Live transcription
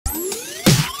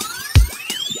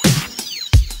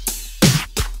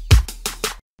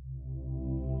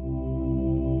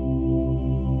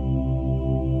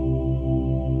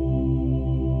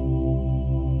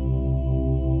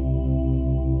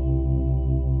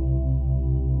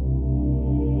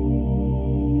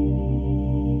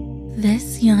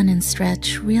This yawn and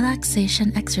stretch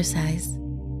relaxation exercise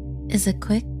is a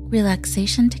quick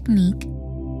relaxation technique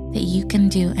that you can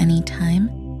do anytime,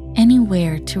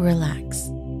 anywhere to relax.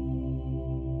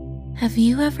 Have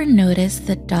you ever noticed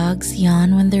that dogs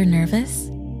yawn when they're nervous?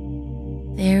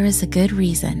 There is a good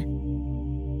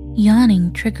reason.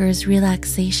 Yawning triggers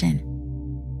relaxation.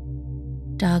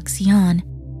 Dogs yawn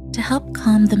to help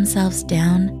calm themselves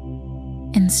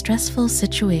down in stressful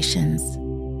situations.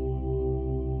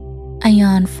 A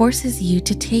yawn forces you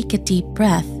to take a deep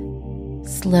breath,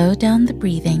 slow down the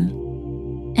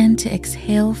breathing, and to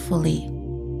exhale fully.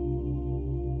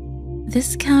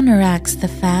 This counteracts the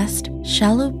fast,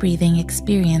 shallow breathing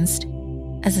experienced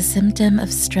as a symptom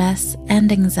of stress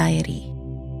and anxiety.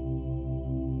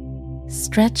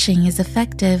 Stretching is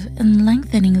effective in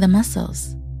lengthening the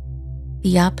muscles,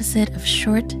 the opposite of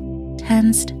short,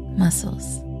 tensed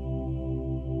muscles.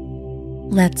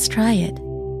 Let's try it.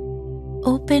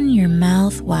 Open your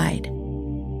mouth wide.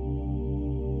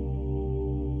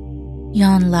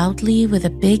 Yawn loudly with a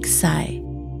big sigh.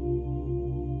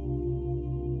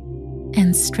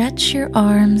 And stretch your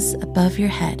arms above your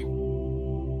head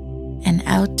and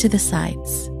out to the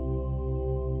sides.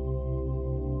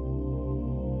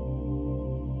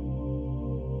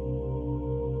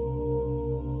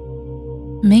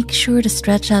 Make sure to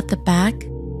stretch out the back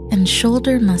and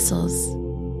shoulder muscles,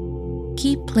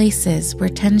 key places where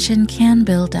tension can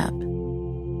build up.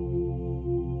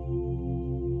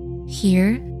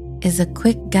 Here is a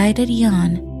quick guided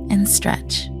yawn and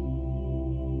stretch.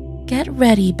 Get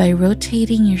ready by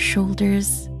rotating your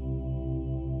shoulders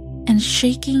and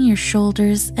shaking your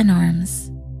shoulders and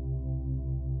arms.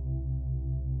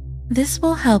 This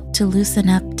will help to loosen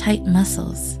up tight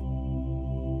muscles.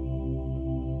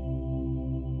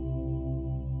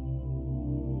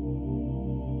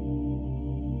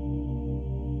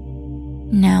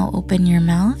 Now open your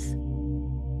mouth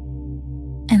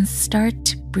and start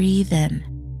to breathe in.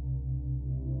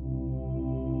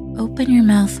 Open your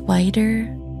mouth wider,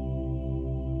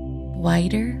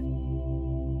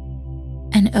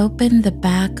 and open the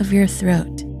back of your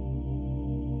throat.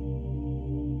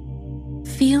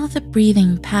 Feel the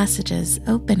breathing passages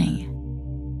opening.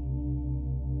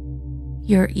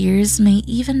 Your ears may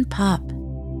even pop.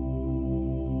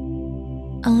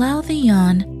 Allow the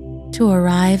yawn to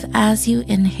arrive as you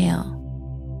inhale,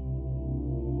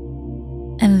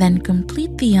 and then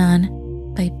complete the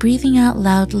yawn by breathing out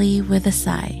loudly with a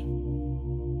sigh.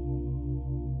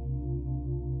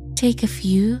 Take a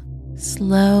few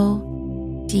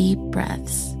slow, deep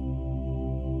breaths.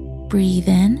 Breathe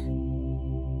in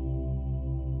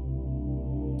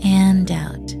and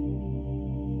out.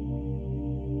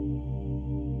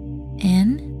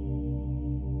 In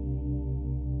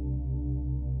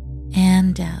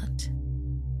and out.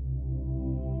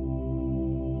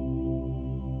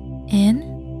 In,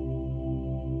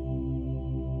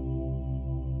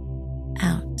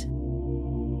 out.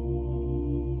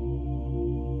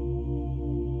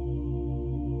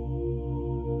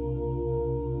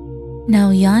 Now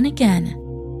yawn again,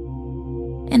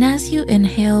 and as you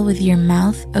inhale with your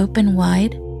mouth open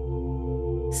wide,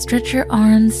 stretch your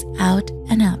arms out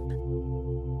and up.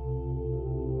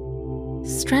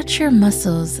 Stretch your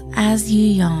muscles as you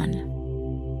yawn.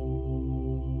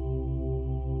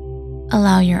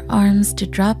 Allow your arms to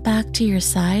drop back to your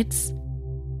sides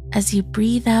as you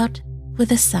breathe out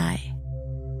with a sigh.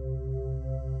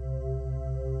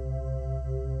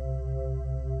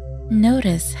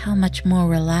 Notice how much more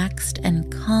relaxed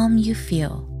and calm you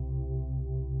feel.